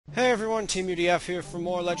Hey everyone, Team UDF here for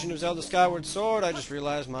more Legend of Zelda Skyward Sword. I just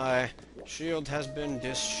realized my shield has been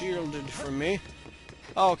dis-shielded from me.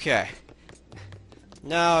 Okay.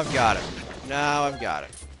 Now I've got it. Now I've got it.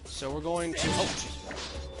 So we're going to... Oh,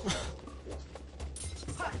 jeez.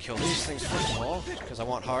 Kill these things first of all, because I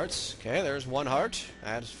want hearts. Okay, there's one heart.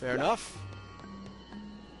 That's fair enough.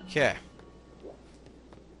 Okay.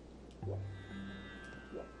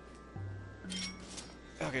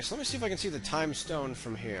 Okay, so let me see if I can see the time stone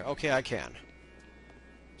from here. Okay, I can.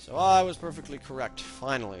 So I was perfectly correct,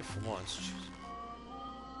 finally, for once. Jeez.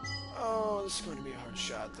 Oh, this is going to be a hard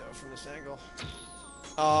shot, though, from this angle.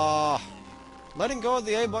 Letting go of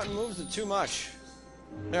the A button moves it too much.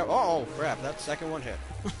 There. Oh, crap, that second one hit.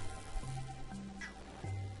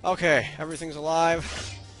 Okay, everything's alive.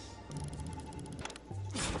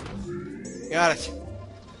 Got it.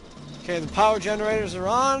 Okay, the power generators are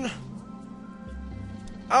on.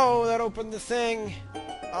 Oh, that opened the thing.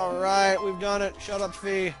 Alright, we've done it. Shut up,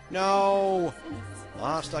 Fee. No.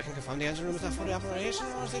 Stuck and confirm the engine room is not fully operational.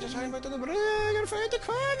 They just trying to the I gotta find the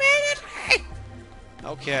car, man.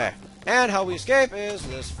 Okay. And how we escape is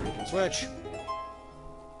this freaking switch.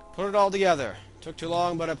 Put it all together. Took too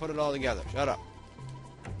long, but I put it all together. Shut up.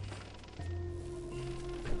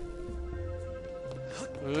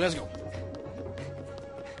 Let's go.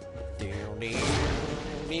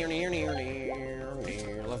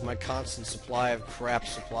 Love my constant supply of crap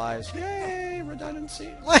supplies. Yay!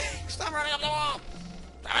 Redundancy. Link! Stop running up the wall!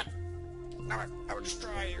 Stop it! Stop it! I will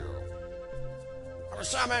destroy you! I will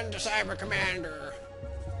summon the Cyber Commander!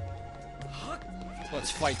 Let's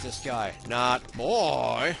fight this guy. Not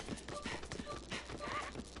boy!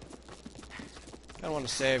 I don't want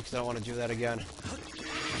to save because I don't want to do that again.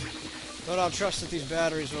 But I'll trust that these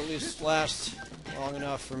batteries will at least last long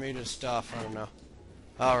enough for me to stop. I don't know.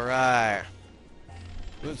 Alright.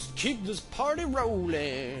 Let's keep this party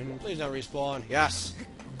rolling. Please don't respawn. Yes.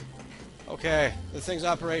 Okay, the thing's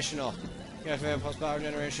operational. Cafe plus power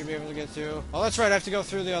generator should be able to get through. Oh, that's right, I have to go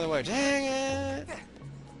through the other way. Dang it!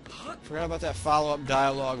 Forgot about that follow-up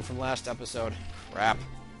dialogue from last episode. Crap.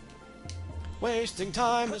 Wasting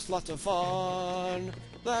time is lots of fun.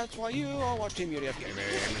 That's why you all watch Team UDF Gaming.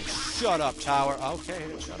 Shut up, tower. Okay,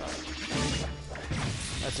 shut up.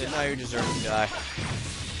 That's it, now you deserve to die.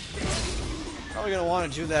 Probably gonna want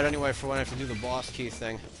to do that anyway for when I have to do the boss key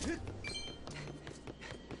thing.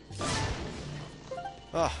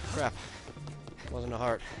 Oh, crap. Wasn't a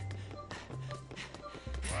heart.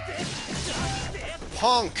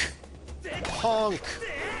 Punk! Punk!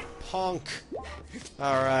 Punk!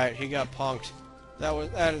 Alright, he got punked.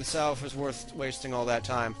 That itself is worth wasting all that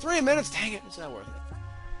time. 3 minutes? Dang it, it's not worth it.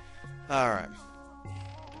 Alright.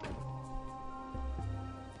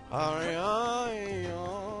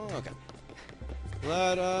 Okay.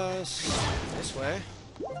 Let us... this way.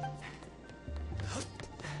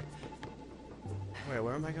 Wait,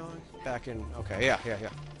 where am I going? Back in... okay, yeah.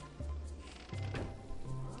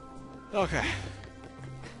 Okay.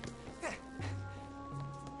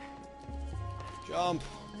 Jump.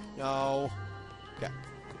 No. Okay.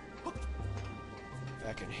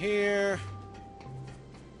 Back in here.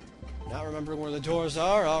 Not remembering where the doors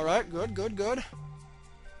are. Alright, good.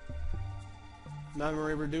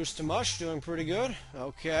 Memory reduced to mush, doing pretty good.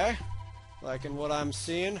 Okay. Liking what I'm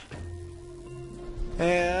seeing.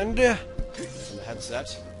 And... the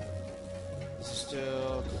headset. This is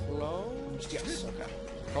still closed? Yes, okay.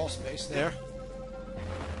 Crawl space there.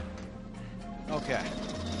 Okay.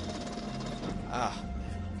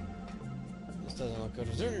 This doesn't look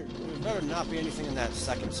good. There better not be anything in that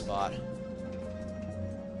second spot.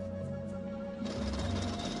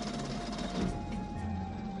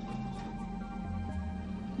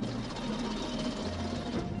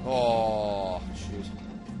 Oh, shoot.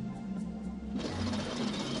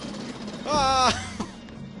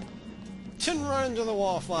 Didn't run into the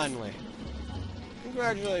wall, finally.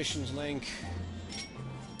 Congratulations, Link.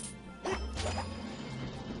 Let's go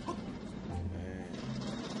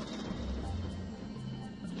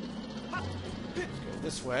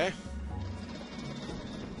this way.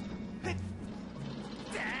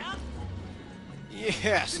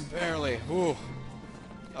 Yes, barely. Ooh.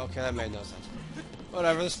 Okay, that made no sense.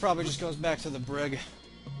 Whatever, this probably just goes back to the brig.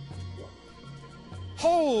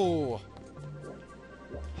 Ho!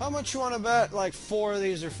 How much you want to bet, like, 4 of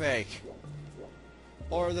these are fake?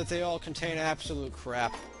 Or that they all contain absolute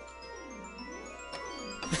crap?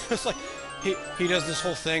 It's like, he does this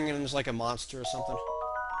whole thing and there's like a monster or something.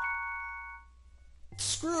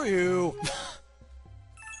 Screw you!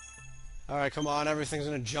 Alright, come on, everything's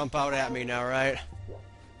gonna jump out at me now, right?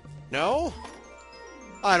 No?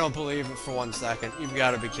 I don't believe it for 1 second. You've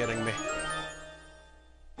got to be kidding me.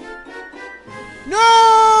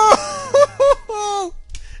 No!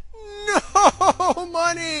 No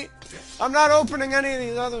money! I'm not opening any of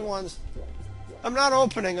these other ones. I'm not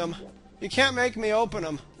opening them. You can't make me open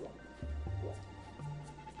them.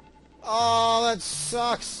 Oh, that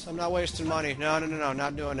sucks. I'm not wasting money. No,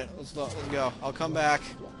 not doing it. Let's go. I'll come back.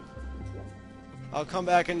 I'll come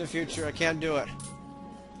back in the future. I can't do it.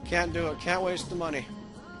 Can't do it. Can't waste the money.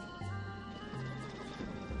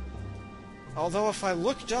 Although if I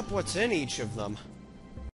looked up what's in each of them...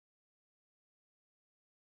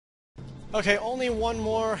 Okay, only one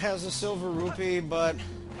more has a silver rupee, but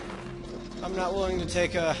I'm not willing to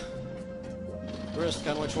take a risk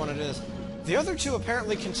on which one it is. The other two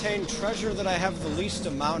apparently contain treasure that I have the least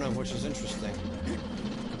amount of, which is interesting.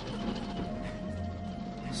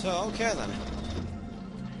 So, okay then.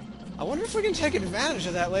 I wonder if we can take advantage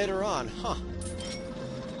of that later on. Huh.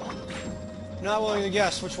 Not willing to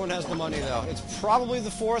guess which one has the money, though. It's probably the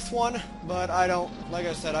fourth one, but I don't... Like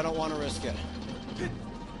I said, I don't want to risk it.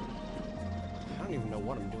 I don't even know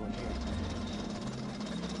what I'm doing here.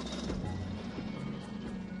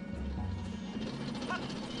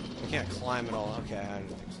 I can't climb at all. Okay, I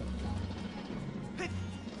didn't think so.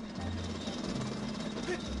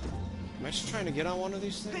 Am I just trying to get on one of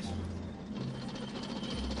these things?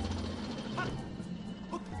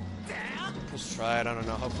 Let's try it. I don't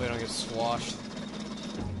know. Hopefully I don't get swashed.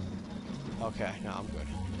 Okay, no, I'm good.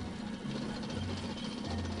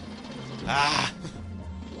 Ah!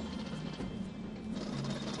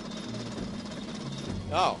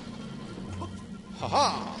 Oh.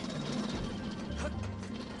 Haha!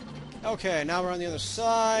 Okay, now we're on the other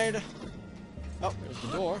side. Oh, there's the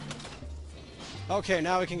door. Okay,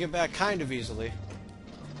 now we can get back kind of easily.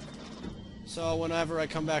 So whenever I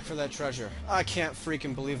come back for that treasure. I can't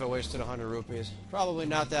freaking believe I wasted 100 rupees. Probably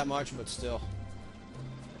not that much, but still.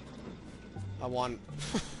 I want...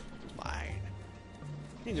 Fine.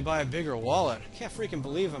 I need to buy a bigger wallet. I can't freaking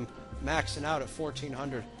believe I'm maxing out at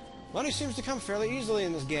 1400. Money seems to come fairly easily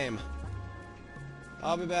in this game.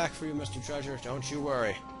 I'll be back for you, Mr. Treasure. Don't you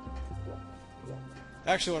worry.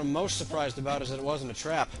 Actually, what I'm most surprised about is that it wasn't a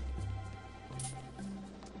trap.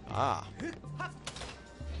 Ah.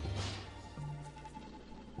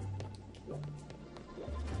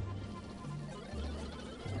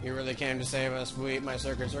 You really came to save us, Weep. My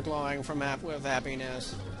circuits are glowing from with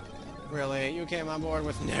happiness. Really, you came on board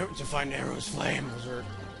with to find Neru's flame. Or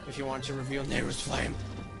if you want to reveal Neru's flame,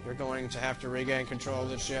 you're going to have to regain control of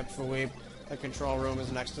the ship for Weep. The control room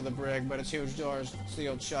is next to the brig, but its huge door is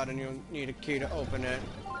sealed shut and you'll need a key to open it.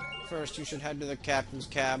 First, you should head to the captain's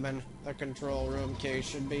cabin. The control room key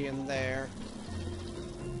should be in there.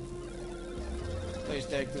 Please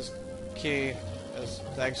take this key as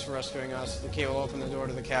thanks for rescuing us. The key will open the door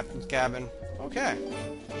to the captain's cabin. Okay.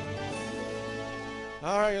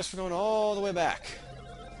 Alright, guess we're going all the way back.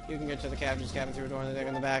 You can get to the captain's cabin through a door in the deck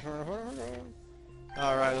in the back.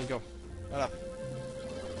 Alright, let's go. Shut up.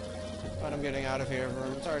 But I'm getting out of here.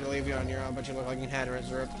 Sorry to leave you on your own, but you look like you had a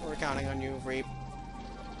reserve. We're counting on you, Reap.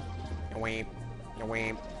 You weep. You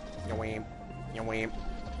weep. You weep. You weep.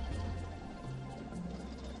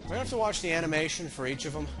 Do I have to watch the animation for each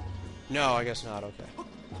of them? No, I guess not. Okay.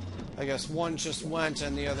 I guess one just went,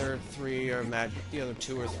 and the other three are the other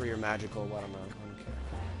two or three are magical. What am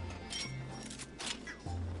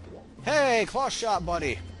I? Hey, claw shot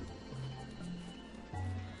buddy.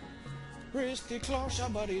 Risky claw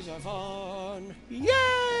shot buddies are fun.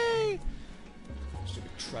 Yay!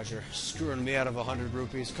 Stupid treasure, screwing me out of 100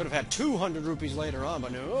 rupees. Could have had 200 rupees later on,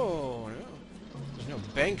 but no. There's no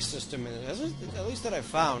bank system in it. At least that I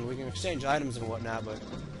found. We can exchange items and whatnot, but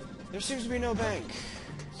there seems to be no bank.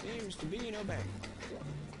 Seems to be no bank.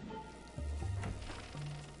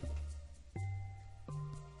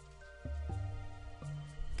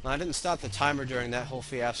 I didn't stop the timer during that whole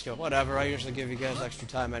fiasco. Whatever, I usually give you guys extra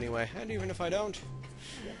time anyway. And even if I don't...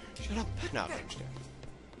 Shut up. No, I'm just kidding.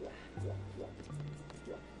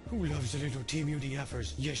 Who loves the little Team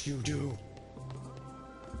UDFers? Yes, you do.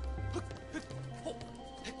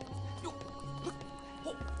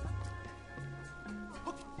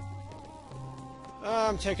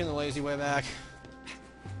 I'm taking the lazy way back.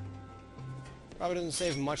 Probably doesn't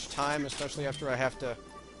save much time, especially after I have to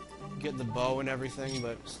get the bow and everything,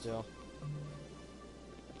 but still.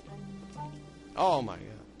 Oh my god,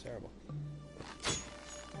 terrible.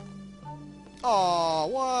 Oh,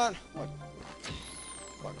 what?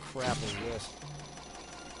 What crap is this?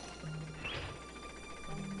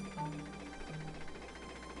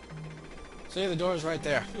 See, the door's right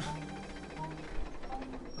there.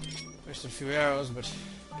 Just a few arrows, but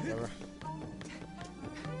whatever.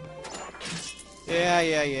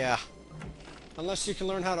 Yeah. Unless you can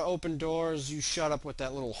learn how to open doors, you shut up with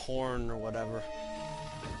that little horn or whatever.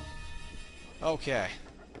 Okay.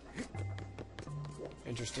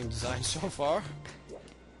 Interesting design so far.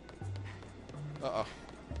 Uh-oh.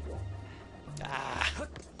 Ah!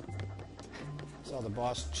 Saw the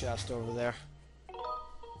boss chest over there.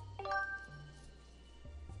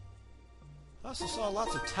 I also saw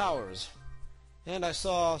lots of towers. And I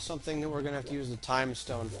saw something that we're going to have to use the time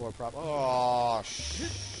stone for oh, screw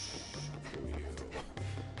you.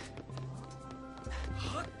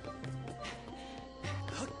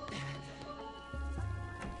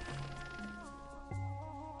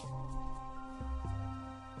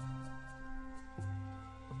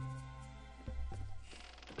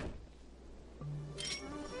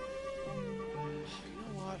 You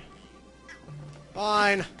know what?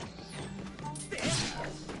 Fine.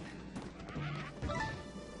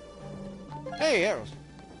 Hey, arrows.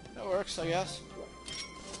 That works, I guess.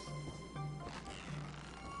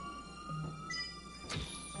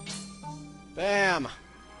 Bam!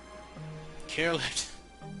 Kill it.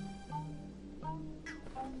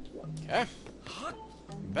 Okay.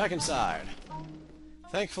 Back inside.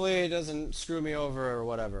 Thankfully, it doesn't screw me over or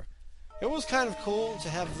whatever. It was kind of cool to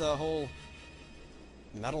have the whole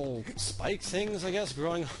metal spike things, I guess,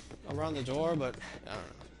 growing around the door, but I don't know.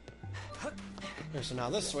 Okay, so now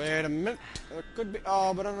this way, wait a minute. There could be...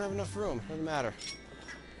 Oh, but I don't have enough room. Doesn't matter.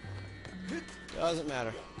 Doesn't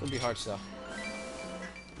matter. Could be hearts, though.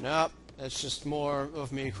 Nope. It's just more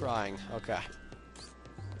of me crying. Okay.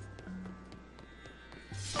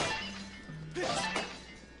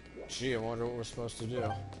 Gee, I wonder what we're supposed to do.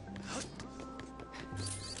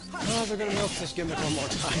 Oh, they're gonna milk this gimmick one more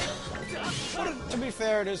time. But to be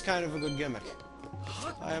fair, it is kind of a good gimmick.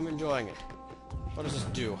 I am enjoying it. What does this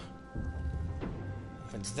do?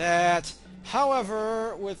 Opens that.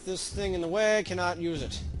 However, with this thing in the way, I cannot use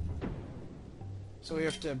it. So we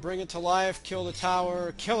have to bring it to life, kill the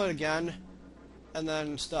tower, kill it again, and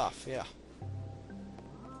then stuff, yeah.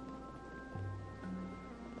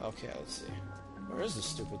 Okay, let's see. Where is this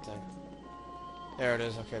stupid thing? There it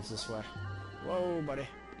is. Okay, it's this way. Whoa, buddy.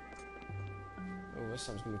 Oh, this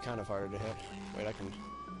time's gonna be kind of harder to hit. Wait, I can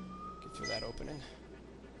get through that opening.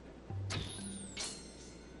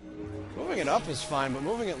 Moving it up is fine, but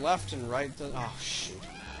moving it left and right does... Oh, shoot.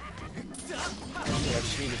 Yeah, I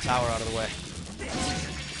just need the tower out of the way.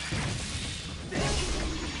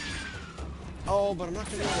 Oh, but I'm not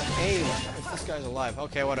going to be able to aim if this guy's alive.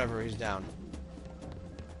 Okay, whatever, he's down.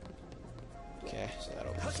 Okay, so that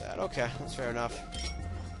opens that. Okay, that's fair enough.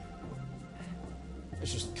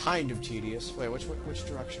 It's just kind of tedious. Wait, which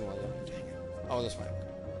direction was it? Dang it. Oh, this way.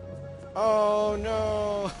 Oh,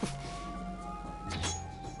 no!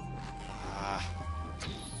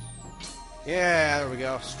 Yeah, there we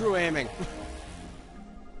go. Screw aiming.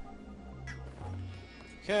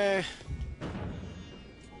 Okay.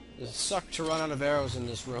 It sucked to run out of arrows in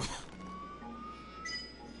this room.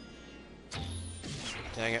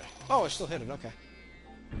 Dang it. Oh, I still hit it. Okay.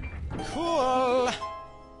 Cool!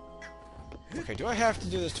 Okay, do I have to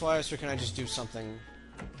do this twice, or can I just do something?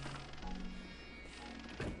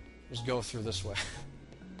 Just go through this way.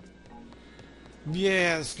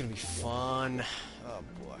 Yeah, this is gonna be fun. Oh,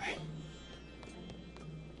 boy.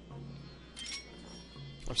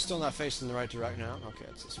 I'm still not facing the right direction now. Okay,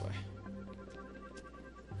 it's this way.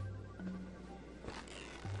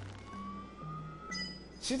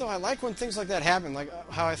 See, though, I like when things like that happen, like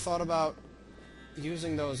how I thought about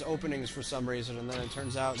using those openings for some reason, and then it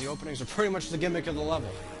turns out the openings are pretty much the gimmick of the level.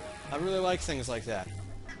 I really like things like that.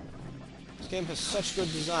 This game has such good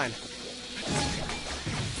design.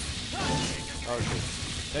 Oh, shoot.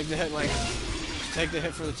 Take the hit, Link. Just take the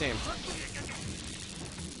hit for the team.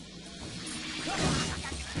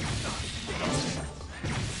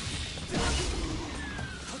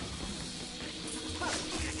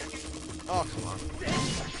 Oh, come on.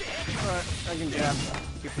 Alright, I can jab.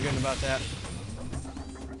 Keep forgetting about that.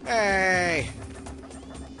 Hey!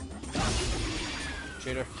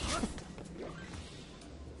 Cheater.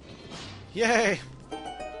 Yay!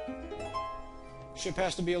 Ship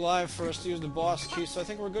has to be alive for us to use the boss key, so I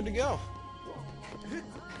think we're good to go.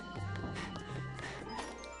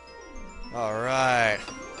 Alright. I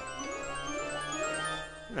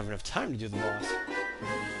don't have enough time to do the boss.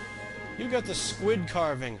 You got the squid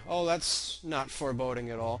carving. Oh, that's not foreboding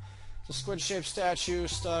at all. The squid-shaped statue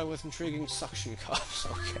studded with intriguing suction cups.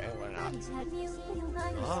 Okay, why not?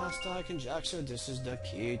 Last I conjecture this is the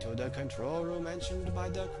key to the control room mentioned by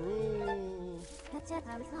the crew.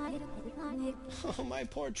 Oh, my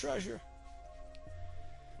poor treasure.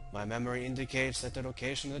 My memory indicates that the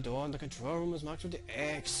location of the door in the control room is marked with the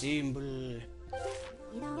X symbol.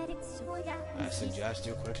 I suggest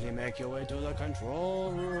you quickly make your way to the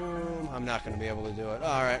control room. I'm not going to be able to do it.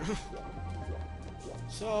 Alright.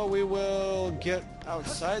 So we will get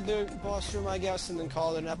outside the boss room, I guess, and then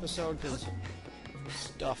call it an episode, because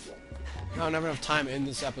stuff. I don't have enough time in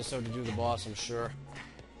this episode to do the boss, I'm sure.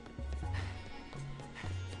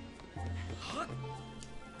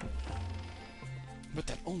 But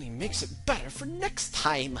that only makes it better for next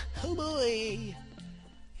time. Oh boy!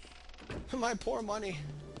 My poor money.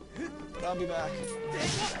 But I'll be back.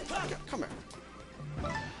 Come here.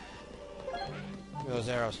 Look at those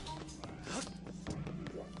arrows.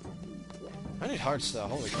 I need hearts though,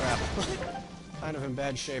 holy crap. Kind of in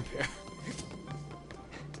bad shape here.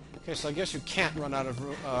 Okay, so I guess you can't run out of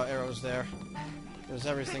arrows there. Because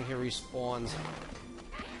everything here respawns.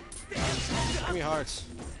 Give me hearts.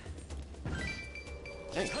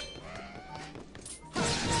 Dang.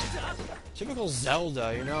 Typical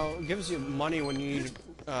Zelda, you know? It gives you money when you need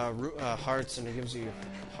hearts, and it gives you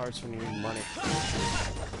hearts when you need money.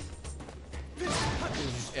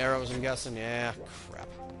 Just arrows, I'm guessing. Yeah, crap.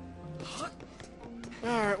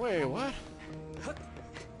 Alright, wait, what?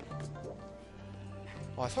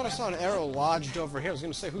 Oh, I thought I saw an arrow lodged over here. I was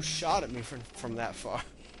gonna say, who shot at me from that far?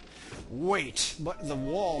 Wait, but the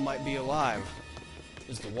wall might be alive.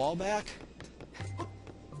 Is the wall back?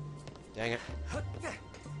 Dang it.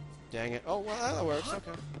 Dang it. Oh, well, that works.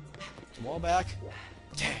 Okay. Is the wall back?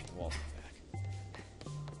 Dang, the wall's not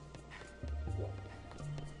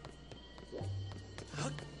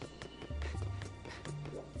back.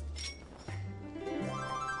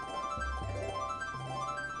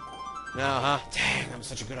 Now, huh? Dang, that was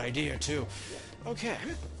such a good idea, too. Okay.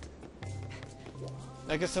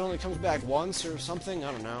 I guess it only comes back once or something?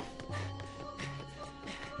 I don't know.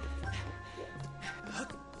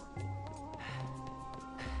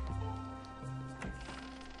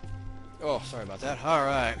 Oh, sorry about that.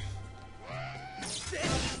 Alright. Shut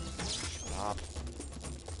up.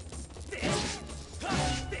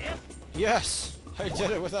 Yes! I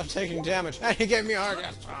did it without taking damage. And he gave me a heart.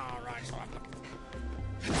 Yes. Alright, so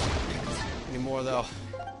any more, though?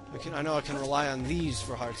 I know I can rely on these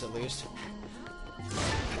for hearts, at least. So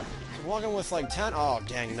I'm walking with, like, 10? Oh,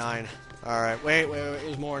 dang, 9. Alright, wait,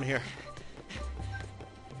 there's more in here.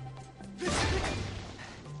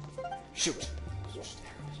 Shoot.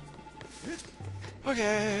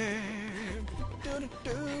 Okay.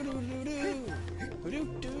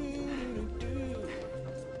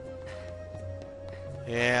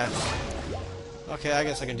 Yeah. Okay, I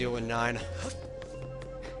guess I can deal with 9.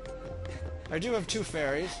 I do have 2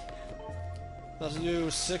 fairies. Let's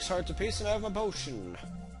do 6 hearts apiece, and I have my potion.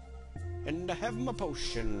 And I have my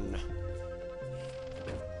potion.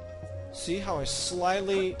 See how I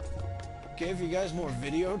slyly gave you guys more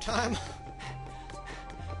video time?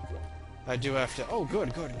 I do have to... Oh,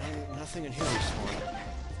 good. Nothing in here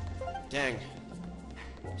respawned. Dang.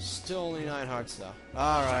 Still only 9 hearts, though.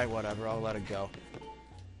 Alright, whatever. I'll let it go.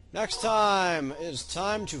 Next time is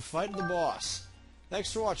time to fight the boss.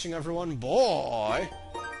 Thanks for watching, everyone. Boy!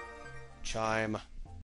 Chime.